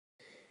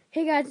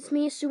Hey guys, it's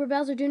me, Super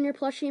Bowser Jr.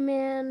 Plushie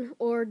Man,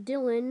 or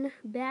Dylan,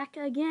 back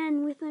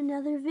again with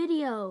another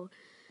video.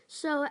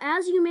 So,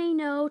 as you may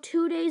know,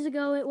 2 days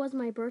ago it was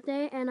my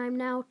birthday, and I'm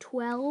now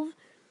 12.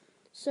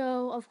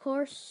 So, of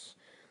course,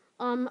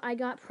 I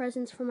got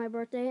presents for my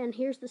birthday, and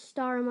here's the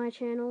star of my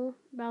channel,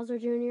 Bowser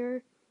Jr.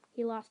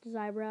 He lost his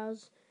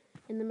eyebrows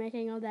in the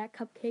making of that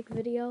cupcake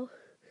video.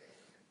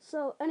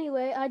 So,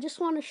 anyway, I just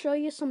want to show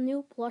you some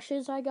new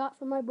plushes I got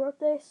for my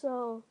birthday,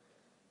 so...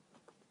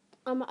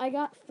 I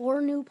got 4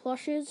 new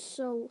plushes,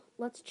 so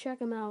let's check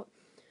them out.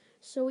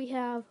 So we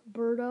have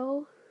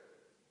Birdo,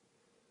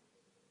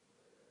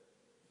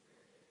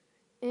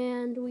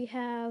 and we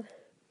have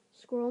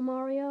Squirrel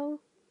Mario.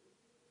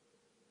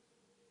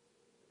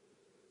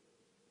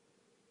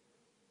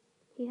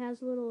 He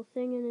has a little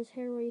thing in his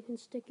hair where you can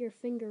stick your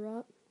finger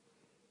up.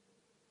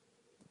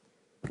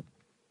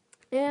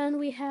 And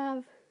we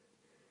have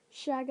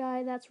Shy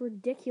Guy that's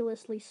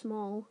ridiculously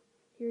small.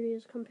 Here he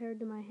is compared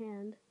to my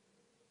hand.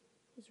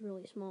 He's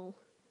really small.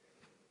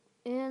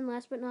 And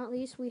last but not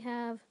least, we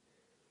have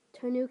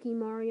Tanuki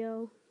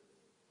Mario.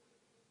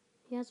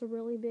 He has a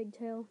really big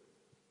tail.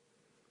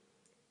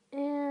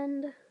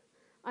 And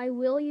I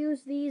will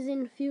use these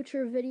in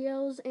future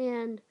videos,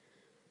 and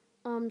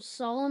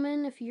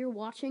Solomon, if you're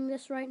watching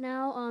this right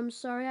now,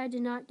 sorry I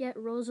did not get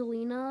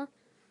Rosalina,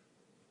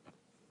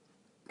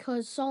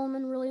 because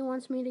Solomon really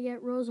wants me to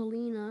get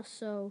Rosalina,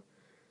 so,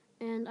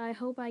 and I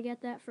hope I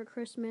get that for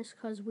Christmas,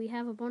 because we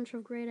have a bunch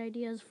of great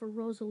ideas for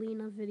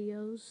Rosalina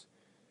videos.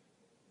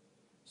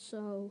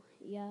 So,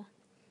 yeah.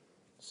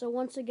 So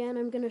once again,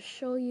 I'm going to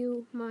show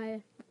you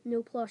my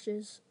new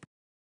plushes.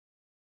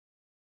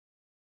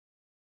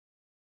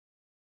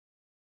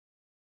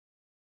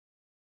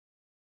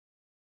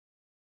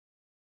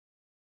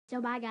 So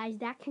bye guys,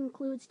 that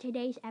concludes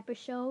today's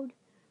episode.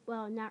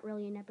 Well, not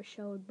really an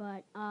episode,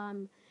 but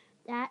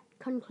that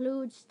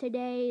concludes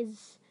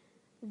today's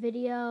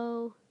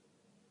video.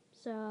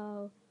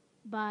 So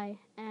bye,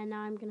 and now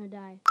I'm gonna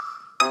die.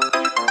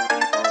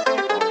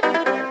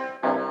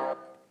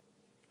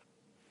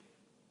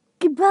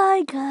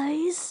 Goodbye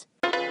guys.